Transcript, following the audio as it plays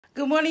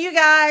Good morning, you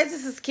guys.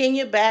 This is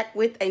Kenya back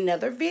with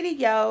another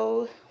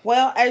video.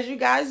 Well, as you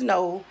guys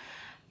know,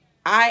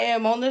 I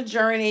am on the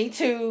journey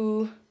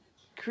to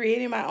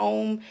creating my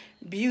own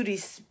beauty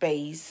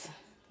space,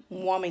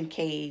 woman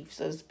cave,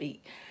 so to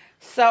speak.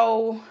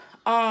 So,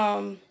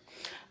 I've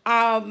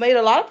made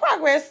a lot of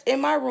progress in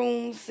my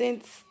room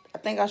since I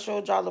think I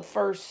showed y'all the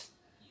first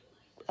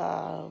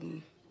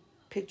um,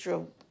 picture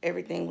of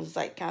everything was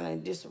like kind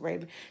of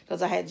disarray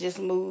because I had just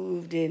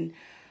moved and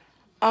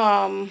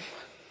um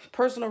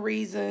personal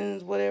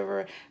reasons,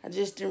 whatever. I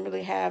just didn't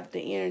really have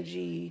the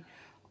energy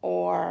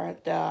or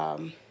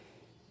the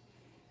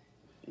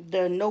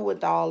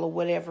know-it-all or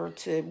whatever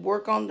to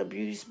work on the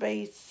beauty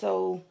space.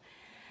 So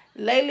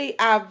lately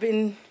I've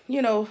been,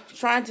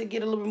 trying to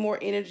get a little bit more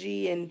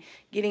energy and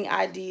getting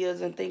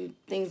ideas and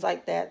things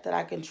like that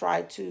I can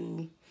try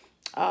to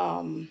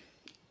um,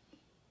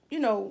 you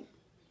know,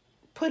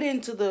 put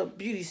into the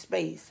beauty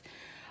space.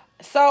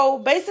 So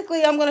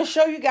basically, I'm going to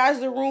show you guys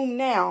the room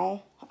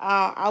now.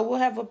 I will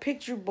have a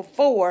picture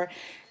before.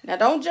 Now,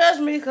 don't judge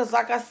me because,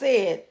 like I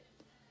said,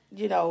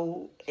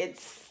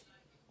 it's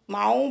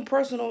my own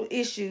personal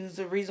issues,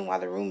 the reason why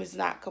the room is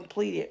not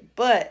completed.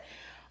 But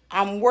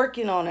I'm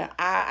working on it.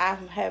 I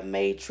have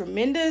made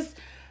tremendous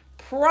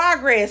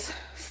progress.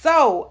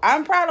 So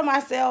I'm proud of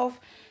myself.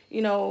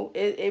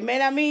 It may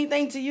not mean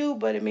anything to you,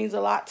 but it means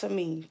a lot to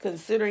me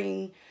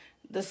considering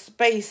the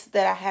space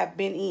that I have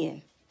been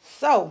in.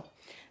 So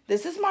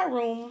this is my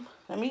room.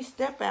 Let me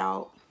step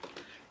out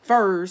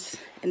first,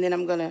 and then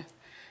I'm going to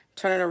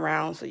turn it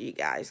around so you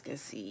guys can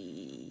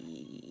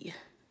see.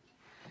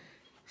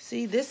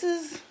 See,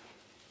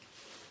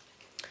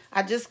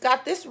 I just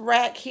got this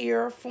rack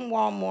here from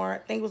Walmart. I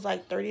think it was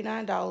like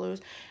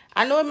 $39.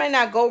 I know it may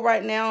not go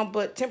right now,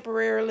 but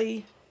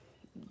temporarily,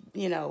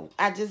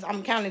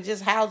 I'm kind of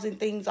just housing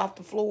things off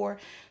the floor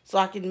so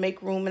I can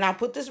make room. And I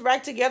put this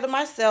rack together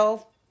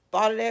myself.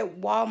 Bought it at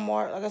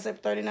Walmart, like I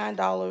said,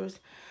 $39.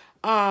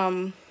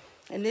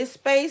 In this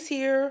space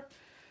here,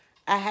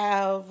 I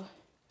have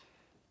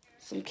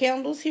some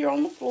candles here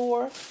on the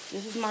floor.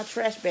 This is my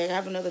trash bag. I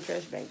have another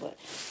trash bag, but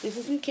this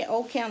is some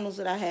old candles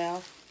that I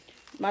have.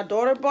 My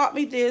daughter bought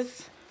me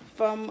this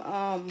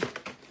from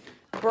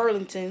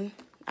Burlington.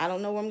 I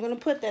don't know where I'm going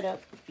to put that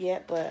up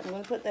yet, but I'm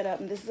going to put that up.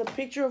 And this is a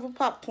picture of a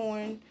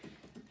popcorn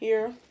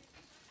here.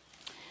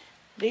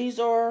 These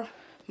are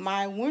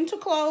my winter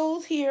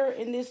clothes here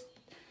in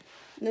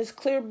this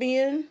clear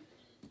bin.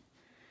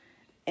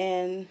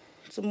 And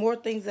some more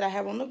things that I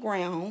have on the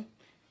ground.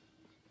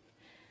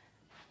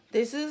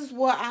 This is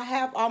what I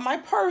have all my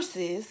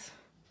purses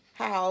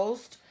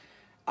housed.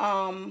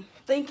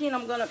 Thinking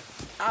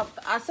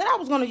I said I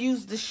was gonna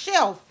use the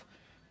shelf,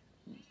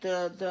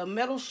 the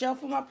metal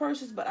shelf for my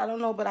purses, but I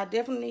don't know. But I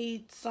definitely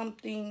need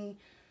something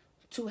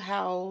to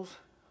house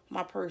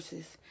my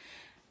purses.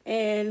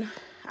 And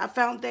I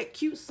found that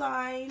cute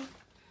sign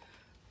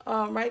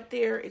right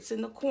there. It's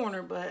in the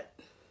corner, but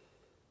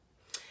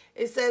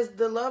it says,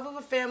 the love of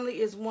a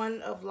family is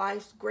one of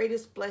life's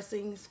greatest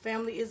blessings.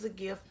 Family is a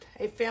gift.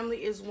 A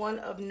family is one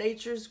of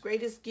nature's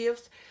greatest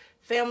gifts.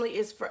 Family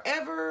is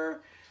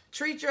forever.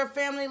 Treat your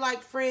family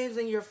like friends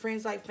and your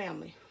friends like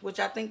family,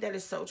 which I think that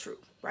is so true,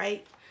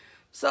 right?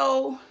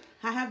 So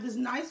I have this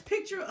nice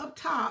picture up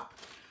top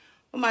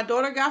what my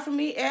daughter got for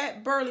me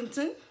at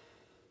Burlington.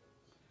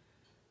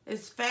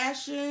 It's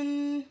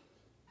fashion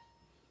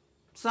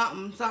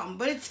something,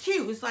 but it's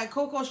cute. It's like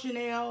Coco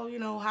Chanel,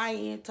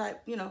 high-end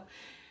type,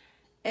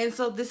 And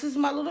so this is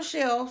my little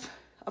shelf.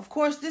 Of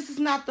course, this is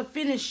not the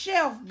finished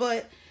shelf,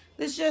 but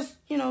it's just,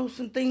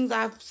 some things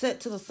I've set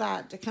to the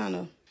side to kind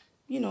of,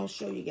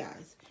 show you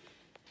guys.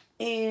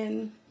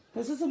 And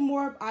this is some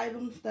more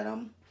items that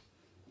I'm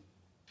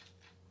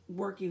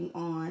working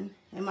on.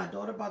 And my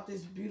daughter bought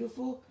this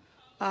beautiful,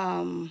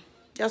 y'all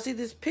see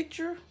this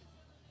picture?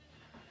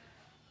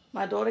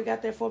 My daughter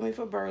got that for me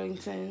for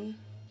Burlington.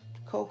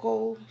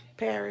 Coco,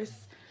 Paris.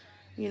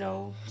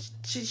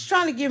 She's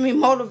trying to give me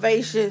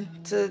motivation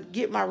to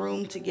get my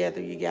room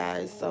together, you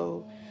guys.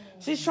 So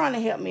she's trying to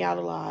help me out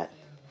a lot.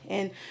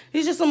 And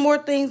these are some more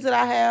things that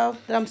I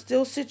have that I'm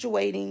still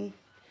situating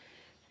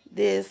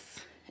this.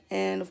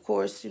 And of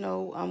course,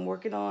 I'm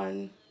working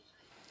on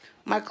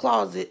my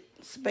closet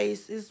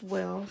space as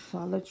well. So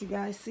I'll let you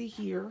guys see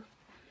here.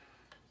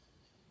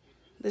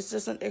 This is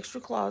just an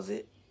extra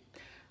closet.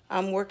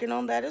 I'm working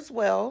on that as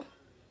well.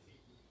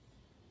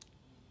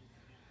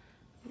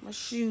 My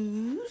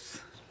shoes.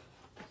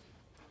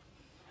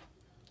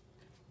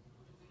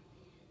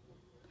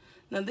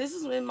 Now, this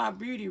is in my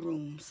beauty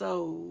room,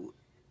 so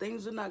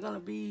things are not going to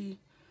be,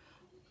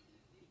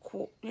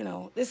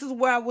 this is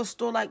where I would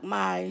store, like,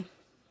 my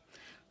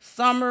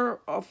summer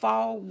or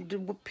fall,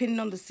 depending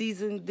on the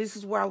season. This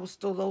is where I would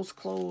store those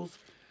clothes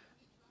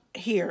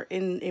here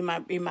in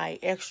my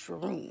extra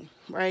room,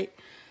 right?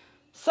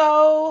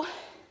 So,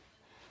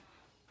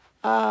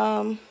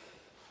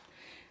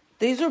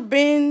 these are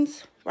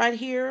bins right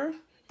here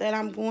that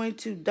I'm going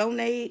to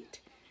donate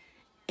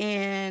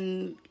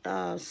and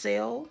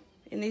sell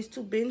in these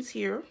two bins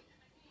here.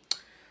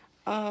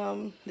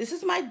 This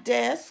is my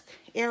desk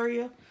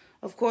area.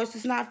 Of course,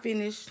 it's not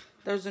finished.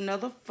 There's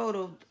another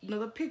photo,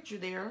 another picture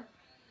there.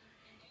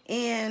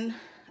 And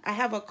I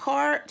have a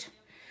card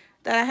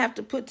that I have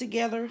to put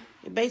together.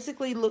 It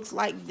basically looks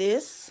like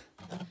this.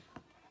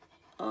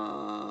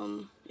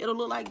 It'll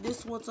look like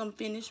this once I'm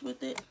finished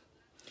with it.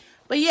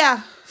 But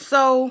yeah,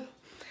 so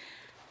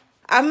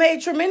I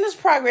made tremendous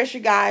progress,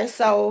 you guys.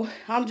 So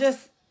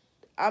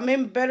I'm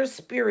in better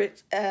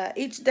spirits.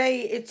 Each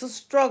day it's a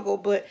struggle,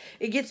 but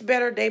it gets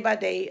better day by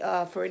day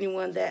for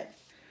anyone that,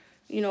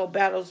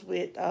 battles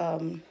with,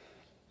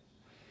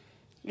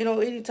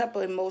 any type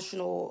of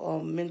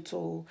emotional,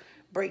 mental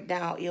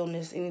breakdown,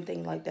 illness,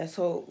 anything like that.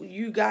 So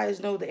you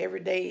guys know that every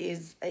day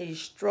is a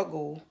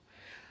struggle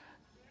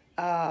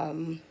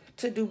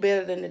to do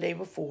better than the day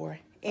before.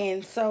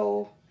 And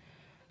so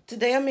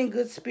today I'm in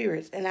good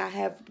spirits and I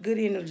have good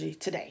energy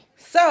today.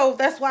 So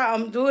that's why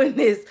I'm doing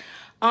this.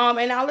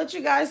 And I'll let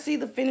you guys see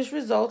the finished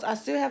results. I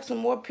still have some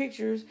more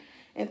pictures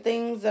and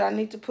things that I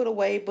need to put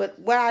away. But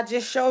what I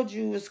just showed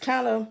you is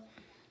kind of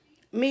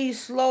me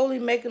slowly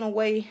making a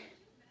way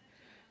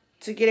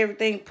to get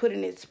everything put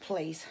in its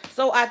place.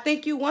 So I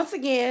thank you once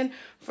again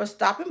for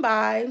stopping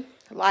by.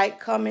 Like,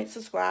 comment,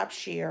 subscribe,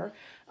 share.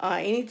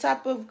 Any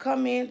type of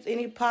comments,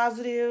 any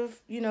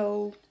positive,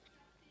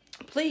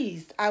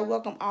 please, I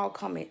welcome all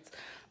comments.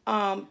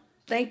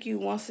 Thank you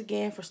once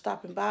again for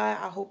stopping by.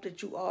 I hope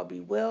that you all be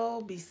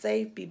well, be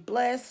safe, be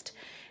blessed.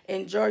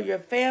 Enjoy your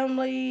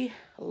family.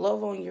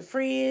 Love on your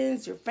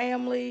friends, your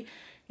family,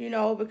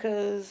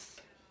 because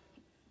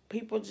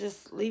people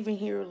just leaving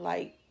here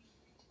like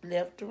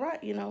left to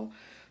right.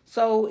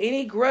 So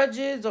any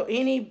grudges or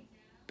any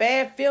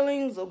bad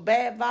feelings or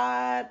bad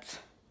vibes,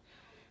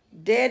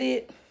 dead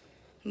it,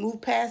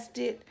 move past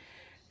it.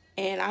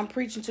 And I'm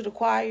preaching to the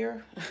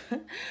choir.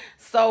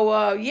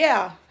 So,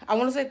 yeah, I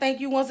want to say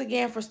thank you once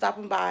again for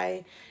stopping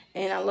by.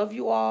 And I love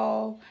you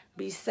all.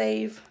 Be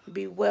safe,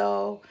 be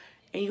well,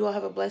 and you all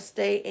have a blessed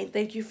day. And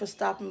thank you for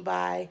stopping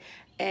by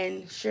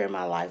and sharing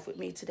my life with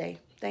me today.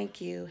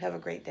 Thank you. Have a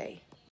great day.